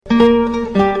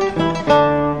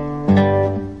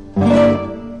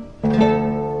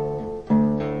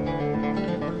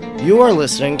You are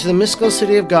listening to the Mystical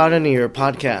City of God in a Year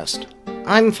podcast.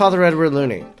 I'm Father Edward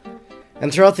Looney,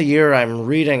 and throughout the year I'm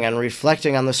reading and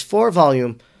reflecting on this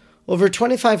 4-volume, over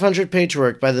 2,500-page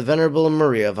work by the Venerable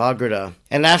Maria of Agreda.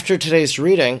 And after today's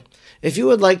reading, if you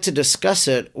would like to discuss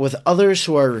it with others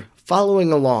who are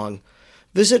following along,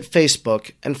 visit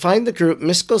Facebook and find the group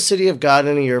Mystical City of God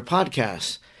in a Year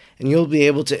podcast, and you'll be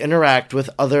able to interact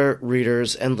with other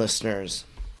readers and listeners.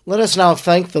 Let us now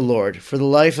thank the Lord for the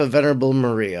life of Venerable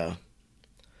Maria.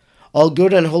 All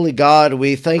good and holy God,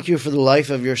 we thank you for the life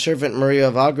of your servant Maria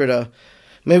of Agreda.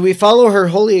 May we follow her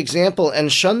holy example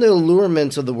and shun the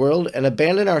allurements of the world and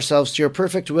abandon ourselves to your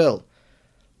perfect will.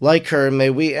 Like her, may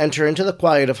we enter into the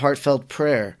quiet of heartfelt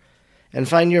prayer and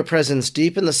find your presence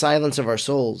deep in the silence of our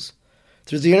souls.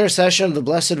 Through the intercession of the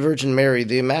Blessed Virgin Mary,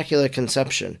 the Immaculate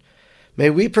Conception, may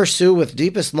we pursue with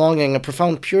deepest longing a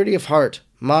profound purity of heart,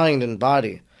 mind, and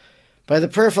body. By the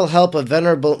prayerful help of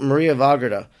Venerable Maria of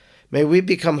Agreda, may we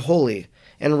become holy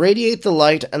and radiate the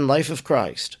light and life of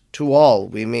Christ to all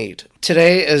we meet.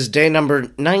 Today is day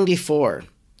number 94,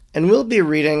 and we'll be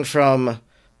reading from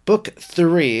Book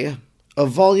 3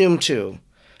 of Volume 2,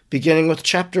 beginning with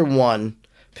Chapter 1,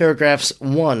 paragraphs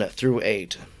 1 through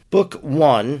 8. Book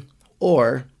 1,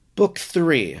 or Book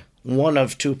 3, one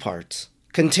of two parts,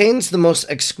 contains the most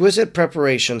exquisite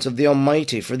preparations of the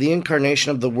Almighty for the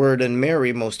incarnation of the Word in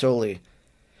Mary Most Holy.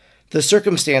 The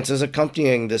circumstances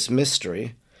accompanying this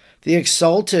mystery, the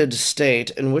exalted state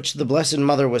in which the Blessed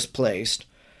Mother was placed,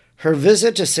 her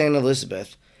visit to St.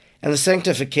 Elizabeth, and the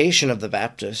sanctification of the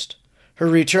Baptist, her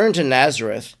return to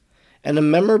Nazareth, and a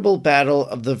memorable battle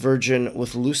of the Virgin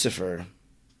with Lucifer.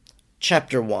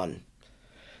 Chapter 1.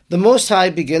 The Most High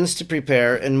begins to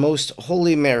prepare in Most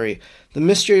Holy Mary the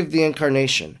mystery of the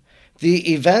Incarnation,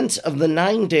 the events of the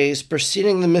 9 days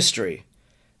preceding the mystery,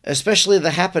 especially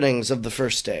the happenings of the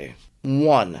first day.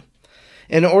 1.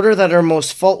 In order that her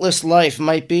most faultless life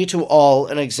might be to all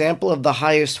an example of the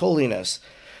highest holiness,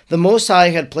 the Most High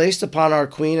had placed upon our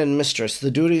Queen and Mistress the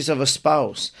duties of a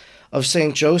spouse of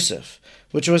Saint Joseph,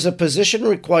 which was a position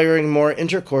requiring more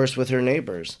intercourse with her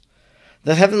neighbors.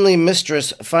 The heavenly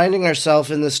mistress, finding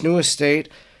herself in this new estate,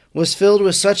 was filled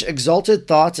with such exalted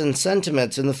thoughts and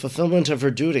sentiments in the fulfillment of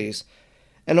her duties,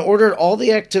 and ordered all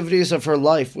the activities of her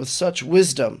life with such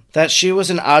wisdom, that she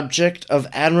was an object of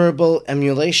admirable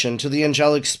emulation to the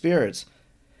angelic spirits,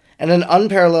 and an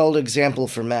unparalleled example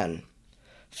for men.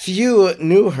 Few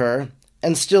knew her,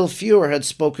 and still fewer had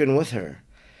spoken with her.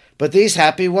 But these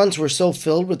happy ones were so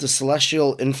filled with the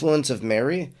celestial influence of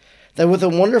Mary, that with a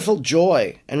wonderful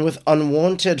joy and with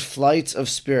unwonted flights of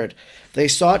spirit they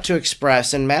sought to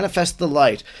express and manifest the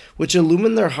light which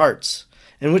illumined their hearts,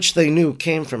 and which they knew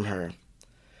came from her.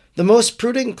 The most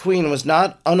prudent queen was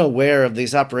not unaware of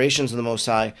these operations of the Most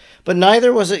High, but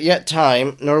neither was it yet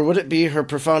time, nor would it be her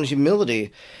profound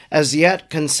humility, as yet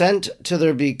consent to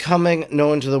their becoming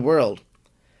known to the world.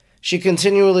 She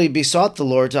continually besought the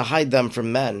Lord to hide them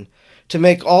from men, to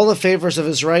make all the favors of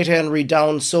his right hand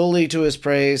redound solely to his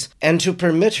praise, and to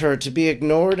permit her to be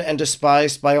ignored and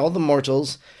despised by all the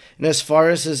mortals, in as far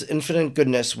as his infinite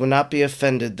goodness would not be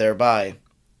offended thereby.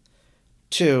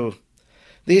 2.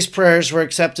 These prayers were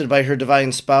accepted by her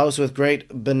divine spouse with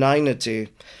great benignity,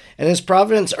 and his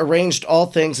providence arranged all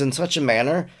things in such a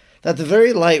manner that the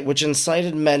very light which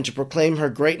incited men to proclaim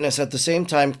her greatness at the same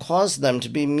time caused them to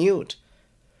be mute.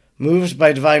 Moved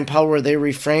by divine power, they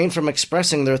refrained from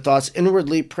expressing their thoughts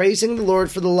inwardly, praising the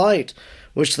Lord for the light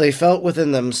which they felt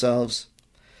within themselves.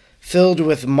 Filled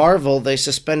with marvel, they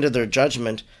suspended their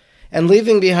judgment, and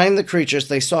leaving behind the creatures,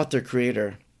 they sought their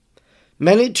Creator.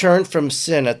 Many turned from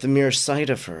sin at the mere sight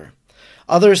of her.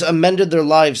 Others amended their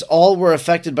lives. All were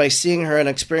affected by seeing her and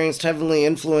experienced heavenly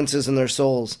influences in their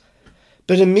souls.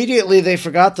 But immediately they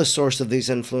forgot the source of these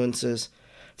influences.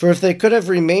 For if they could have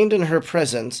remained in her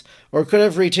presence, or could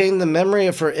have retained the memory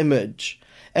of her image,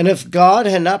 and if God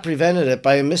had not prevented it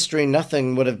by a mystery,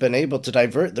 nothing would have been able to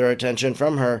divert their attention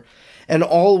from her, and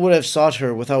all would have sought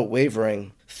her without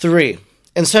wavering. 3.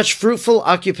 In such fruitful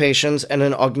occupations and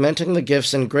in augmenting the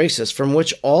gifts and graces from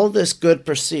which all this good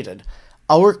proceeded,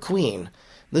 our Queen,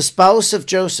 the spouse of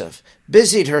Joseph,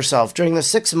 busied herself during the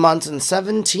 6 months and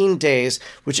 17 days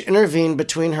which intervened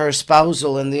between her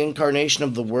espousal and the incarnation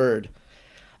of the Word.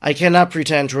 I cannot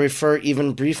pretend to refer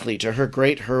even briefly to her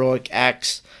great heroic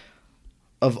acts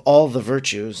of all the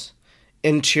virtues,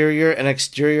 interior and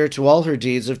exterior, to all her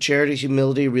deeds of charity,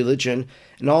 humility, religion,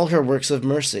 and all her works of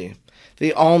mercy,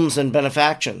 the alms and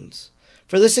benefactions,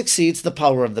 for this exceeds the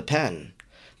power of the pen.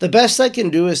 The best I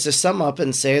can do is to sum up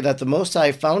and say that the Most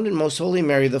High found in Most Holy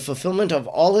Mary the fulfillment of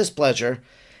all his pleasure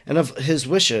and of his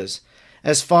wishes,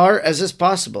 as far as is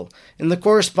possible, in the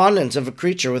correspondence of a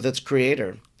creature with its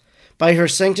Creator. By her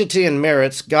sanctity and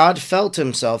merits, God felt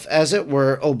himself, as it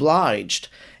were, obliged,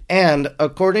 and,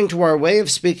 according to our way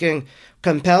of speaking,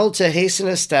 compelled to hasten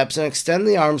his steps and extend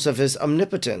the arms of his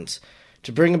omnipotence,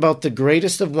 to bring about the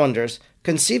greatest of wonders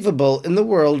conceivable in the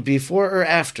world before or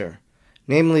after,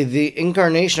 namely the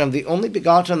incarnation of the only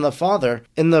begotten of the Father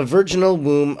in the virginal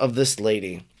womb of this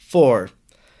lady. 4.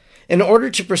 In order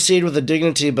to proceed with the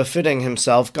dignity befitting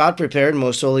himself, God prepared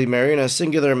Most Holy Mary in a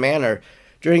singular manner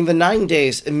during the 9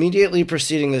 days immediately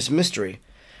preceding this mystery,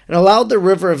 and allowed the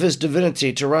river of his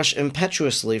divinity to rush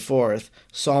impetuously forth,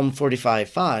 Psalm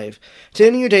 45:5, to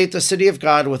inundate the city of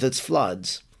God with its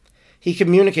floods. He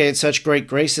communicated such great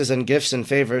graces and gifts and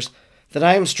favors that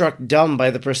I am struck dumb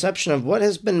by the perception of what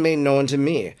has been made known to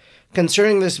me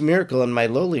concerning this miracle in my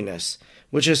lowliness,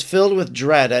 which is filled with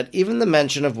dread at even the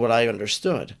mention of what I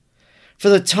understood. For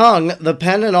the tongue, the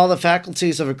pen, and all the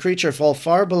faculties of a creature fall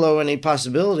far below any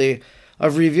possibility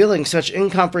of revealing such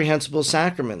incomprehensible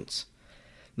sacraments.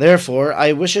 Therefore,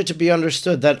 I wish it to be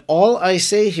understood that all I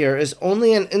say here is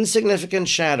only an insignificant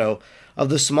shadow of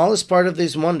the smallest part of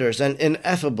these wonders and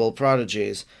ineffable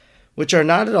prodigies, which are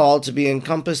not at all to be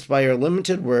encompassed by your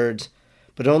limited words,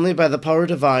 but only by the power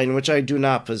divine which I do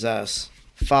not possess.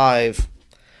 5.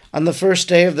 On the first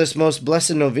day of this most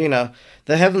blessed novena,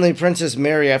 the heavenly Princess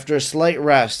Mary, after a slight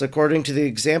rest, according to the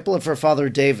example of her father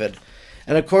David,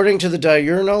 and according to the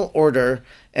diurnal order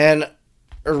and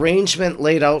arrangement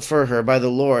laid out for her by the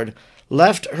Lord,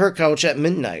 left her couch at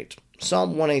midnight,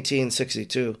 Psalm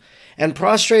 118:62, and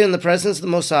prostrate in the presence of the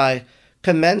Most High,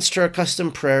 commenced her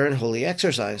accustomed prayer and holy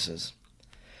exercises.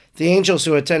 The angels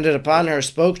who attended upon her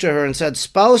spoke to her and said,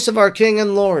 "Spouse of our King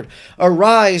and Lord,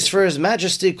 arise, for his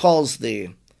majesty calls thee."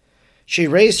 She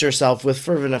raised herself with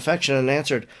fervent affection and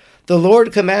answered, "The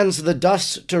Lord commands the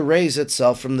dust to raise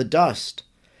itself from the dust."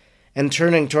 And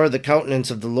turning toward the countenance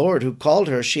of the Lord who called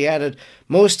her, she added,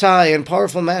 "Most high and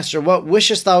powerful Master, what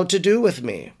wishest thou to do with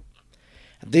me?"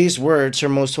 At these words her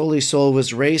most holy soul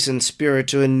was raised in spirit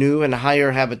to a new and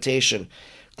higher habitation,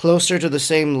 closer to the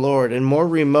same Lord and more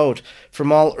remote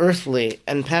from all earthly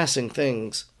and passing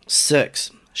things. 6.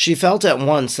 She felt at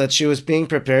once that she was being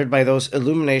prepared by those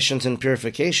illuminations and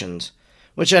purifications,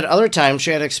 which at other times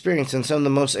she had experienced in some of the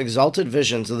most exalted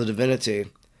visions of the divinity.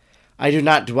 I do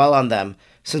not dwell on them,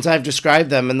 since I have described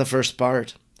them in the first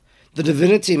part. The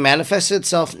divinity manifested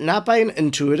itself not by an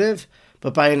intuitive,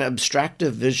 but by an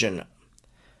abstractive vision.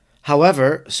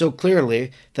 However, so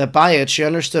clearly that by it she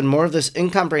understood more of this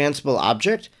incomprehensible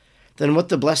object than what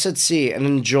the blessed see and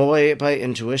enjoy by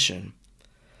intuition.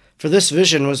 For this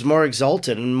vision was more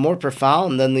exalted and more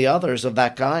profound than the others of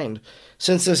that kind,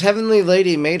 since this heavenly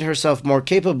lady made herself more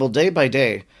capable day by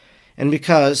day, and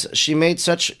because she made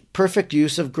such perfect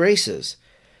use of graces,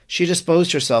 she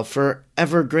disposed herself for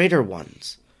ever greater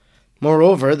ones.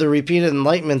 Moreover, the repeated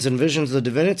enlightenments and visions of the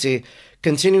divinity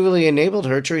continually enabled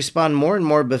her to respond more and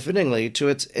more befittingly to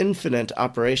its infinite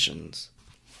operations.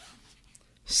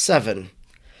 7.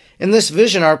 In this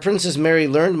vision, our Princess Mary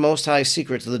learned Most High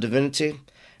secrets of the divinity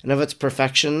and of its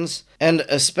perfections, and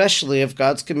especially of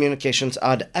God's communications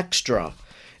ad extra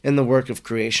in the work of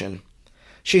creation.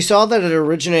 She saw that it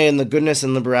originated in the goodness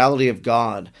and liberality of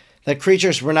God, that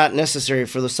creatures were not necessary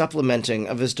for the supplementing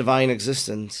of his divine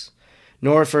existence,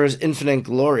 nor for his infinite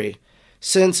glory,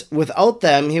 since without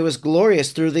them he was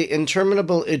glorious through the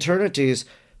interminable eternities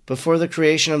before the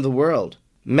creation of the world.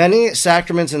 Many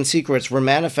sacraments and secrets were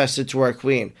manifested to our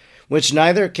Queen, which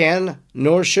neither can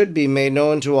nor should be made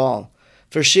known to all,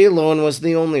 for she alone was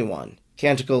the only one.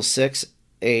 Canticles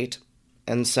 6:8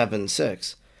 and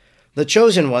 7:6. The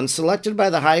chosen one, selected by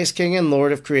the highest King and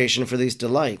Lord of creation for these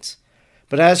delights.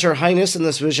 But as her Highness in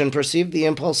this vision perceived the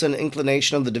impulse and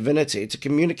inclination of the divinity to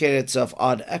communicate itself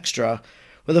ad extra,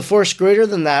 with a force greater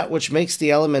than that which makes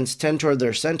the elements tend toward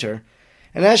their center,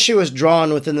 and as she was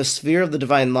drawn within the sphere of the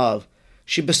divine love,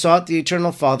 she besought the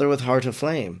Eternal Father with heart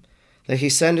aflame, that he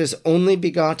send his only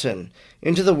begotten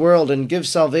into the world and give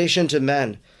salvation to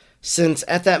men, since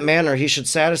at that manner he should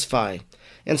satisfy,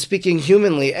 and speaking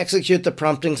humanly, execute the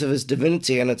promptings of his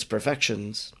divinity and its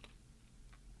perfections.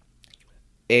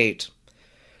 8.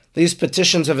 These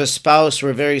petitions of his spouse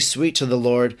were very sweet to the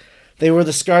Lord. They were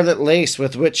the scarlet lace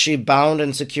with which she bound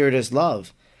and secured his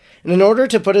love. And in order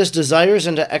to put his desires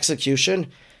into execution,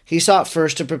 he sought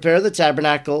first to prepare the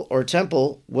tabernacle or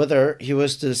temple whither he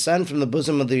was to descend from the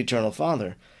bosom of the Eternal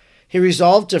Father. He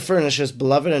resolved to furnish his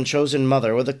beloved and chosen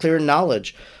mother with a clear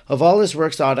knowledge of all his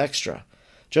works ad extra,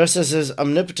 just as his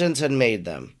omnipotence had made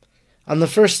them. On the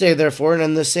first day, therefore, and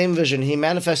in the same vision, he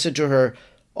manifested to her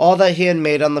all that he had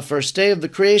made on the first day of the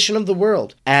creation of the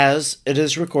world, as it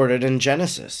is recorded in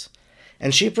Genesis.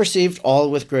 And she perceived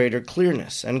all with greater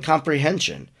clearness and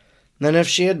comprehension than if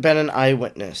she had been an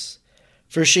eyewitness.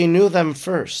 For she knew them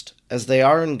first, as they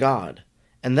are in God,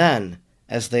 and then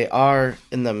as they are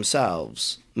in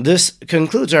themselves. This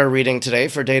concludes our reading today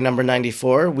for day number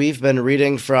 94. We've been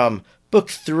reading from Book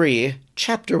 3,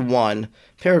 Chapter 1,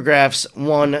 paragraphs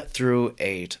 1 through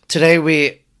 8. Today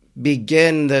we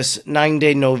begin this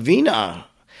 9-day novena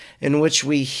in which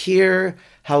we hear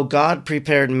how God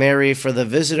prepared Mary for the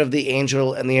visit of the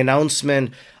angel and the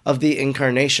announcement of the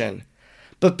incarnation.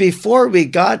 But before we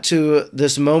got to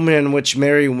this moment in which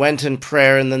Mary went in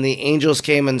prayer and then the angels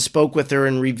came and spoke with her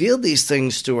and revealed these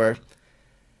things to her,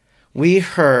 we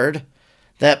heard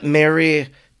that Mary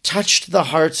touched the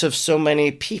hearts of so many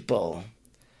people,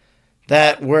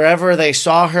 that wherever they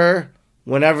saw her,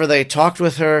 whenever they talked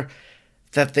with her,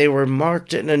 that they were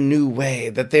marked in a new way,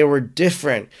 that they were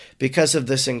different because of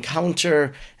this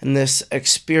encounter and this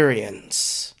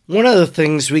experience. One of the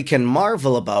things we can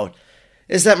marvel about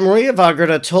is that Maria of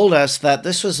Agreda told us that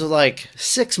this was like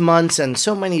 6 months and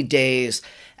so many days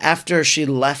after she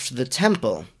left the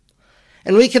temple.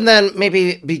 And we can then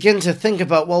maybe begin to think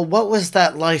about, well, what was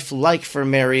that life like for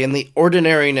Mary in the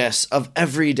ordinariness of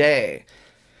every day?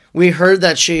 We heard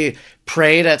that she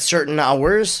prayed at certain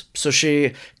hours, so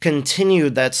she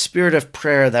continued that spirit of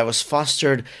prayer that was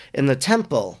fostered in the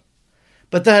temple.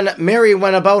 But then Mary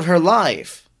went about her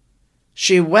life.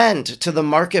 She went to the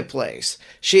marketplace.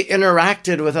 She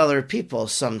interacted with other people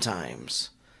sometimes.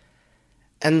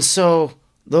 And so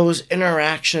those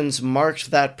interactions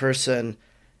marked that person,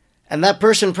 and that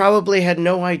person probably had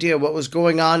no idea what was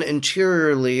going on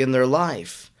interiorly in their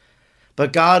life.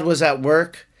 But God was at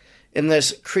work in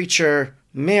this creature,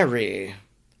 Mary,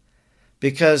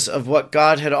 because of what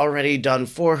God had already done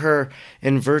for her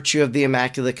in virtue of the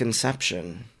Immaculate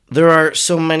Conception. There are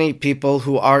so many people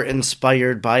who are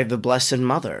inspired by the Blessed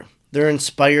Mother. They're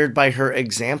inspired by her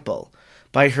example,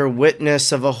 by her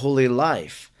witness of a holy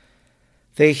life.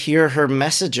 They hear her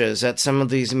messages at some of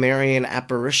these Marian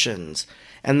apparitions,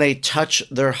 and they touch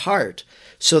their heart.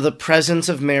 So the presence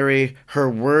of Mary, her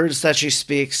words that she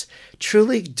speaks,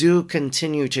 truly do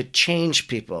continue to change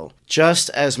people, just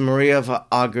as Maria of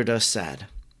Agreda said.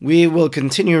 We will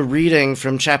continue reading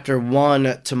from chapter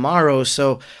 1 tomorrow,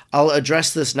 so I'll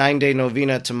address this 9-day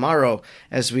novena tomorrow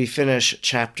as we finish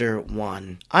chapter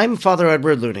 1. I'm Father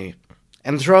Edward Looney,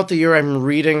 and throughout the year I'm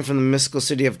reading from the mystical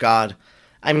city of God.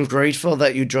 I'm grateful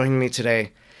that you joined me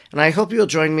today, and I hope you'll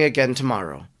join me again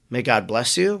tomorrow. May God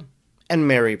bless you, and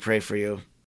Mary pray for you.